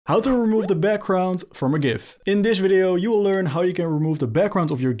How to remove the background from a GIF. In this video, you will learn how you can remove the background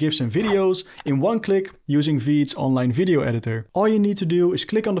of your GIFs and videos in one click using VEED's online video editor. All you need to do is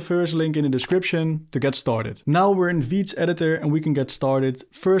click on the first link in the description to get started. Now we're in VEED's editor and we can get started.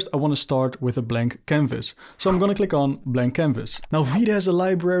 First, I want to start with a blank canvas. So I'm going to click on blank canvas. Now VEED has a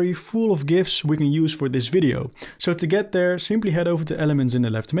library full of GIFs we can use for this video. So to get there, simply head over to Elements in the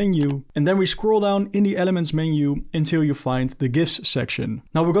left menu, and then we scroll down in the Elements menu until you find the GIFs section.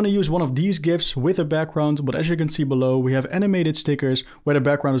 Now we're going to use one of these GIFs with a background, but as you can see below, we have animated stickers where the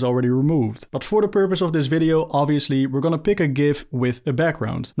background is already removed. But for the purpose of this video, obviously, we're going to pick a GIF with a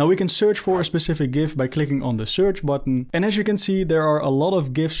background. Now we can search for a specific GIF by clicking on the search button. And as you can see, there are a lot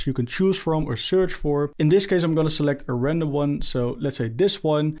of GIFs you can choose from or search for. In this case, I'm going to select a random one. So let's say this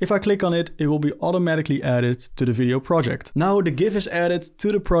one. If I click on it, it will be automatically added to the video project. Now the GIF is added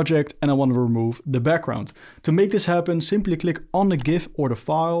to the project and I want to remove the background. To make this happen, simply click on the GIF or the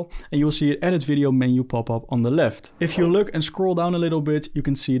file and you'll see an edit video menu pop up on the left. If you look and scroll down a little bit, you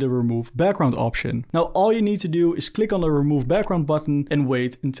can see the remove background option. Now all you need to do is click on the remove background button and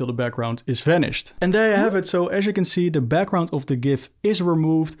wait until the background is vanished. And there you have it. So as you can see, the background of the GIF is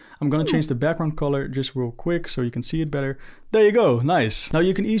removed. I'm going to change the background color just real quick so you can see it better. There you go, nice. Now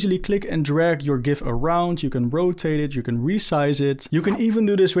you can easily click and drag your GIF around, you can rotate it, you can resize it. You can even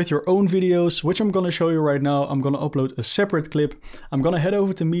do this with your own videos, which I'm gonna show you right now. I'm gonna upload a separate clip. I'm gonna head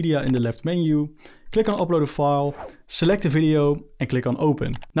over to Media in the left menu, click on Upload a File, select the video and click on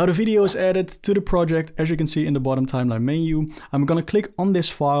Open. Now the video is added to the project, as you can see in the bottom timeline menu. I'm gonna click on this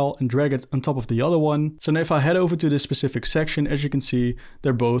file and drag it on top of the other one. So now if I head over to this specific section, as you can see,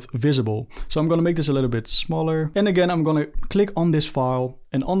 they're both visible. So I'm gonna make this a little bit smaller. And again, I'm gonna click on this file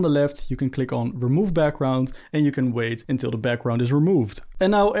and on the left, you can click on Remove Background and you can wait until the background is removed.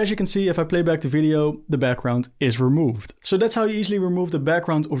 And now, as you can see, if I play back the video, the background is removed. So that's how you easily remove the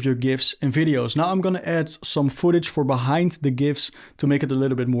background of your GIFs and videos. Now I'm gonna add some footage for behind the GIFs to make it a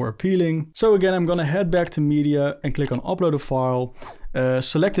little bit more appealing. So again, I'm gonna head back to Media and click on Upload a File.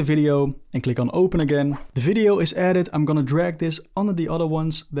 Select the video and click on Open again. The video is added. I'm gonna drag this onto the other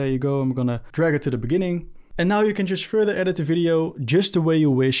ones. There you go. I'm gonna drag it to the beginning. And now you can just further edit the video just the way you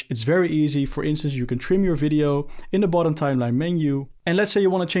wish. It's very easy. For instance, you can trim your video in the bottom timeline menu. And let's say you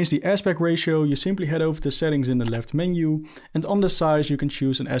want to change the aspect ratio, you simply head over to settings in the left menu, and on the size you can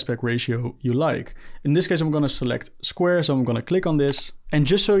choose an aspect ratio you like. In this case I'm going to select square, so I'm going to click on this. And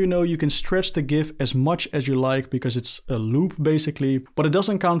just so you know, you can stretch the GIF as much as you like because it's a loop basically, but it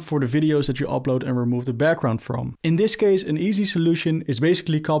doesn't count for the videos that you upload and remove the background from. In this case, an easy solution is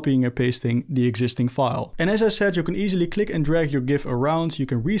basically copying and pasting the existing file. And as I said, you can easily click and drag your GIF around, you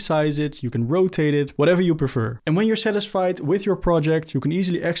can resize it, you can rotate it, whatever you prefer. And when you're satisfied with your project, you can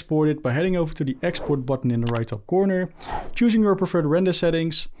easily export it by heading over to the export button in the right top corner, choosing your preferred render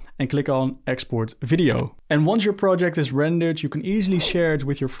settings and click on export video. And once your project is rendered, you can easily share it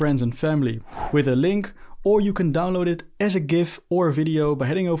with your friends and family with a link, or you can download it as a GIF or a video by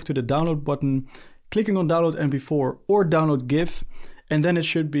heading over to the download button, clicking on download MP4 or download GIF, and then it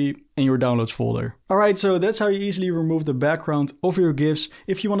should be in your downloads folder. Alright, so that's how you easily remove the background of your GIFs.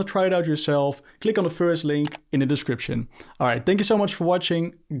 If you want to try it out yourself, click on the first link in the description. Alright, thank you so much for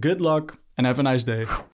watching, good luck, and have a nice day.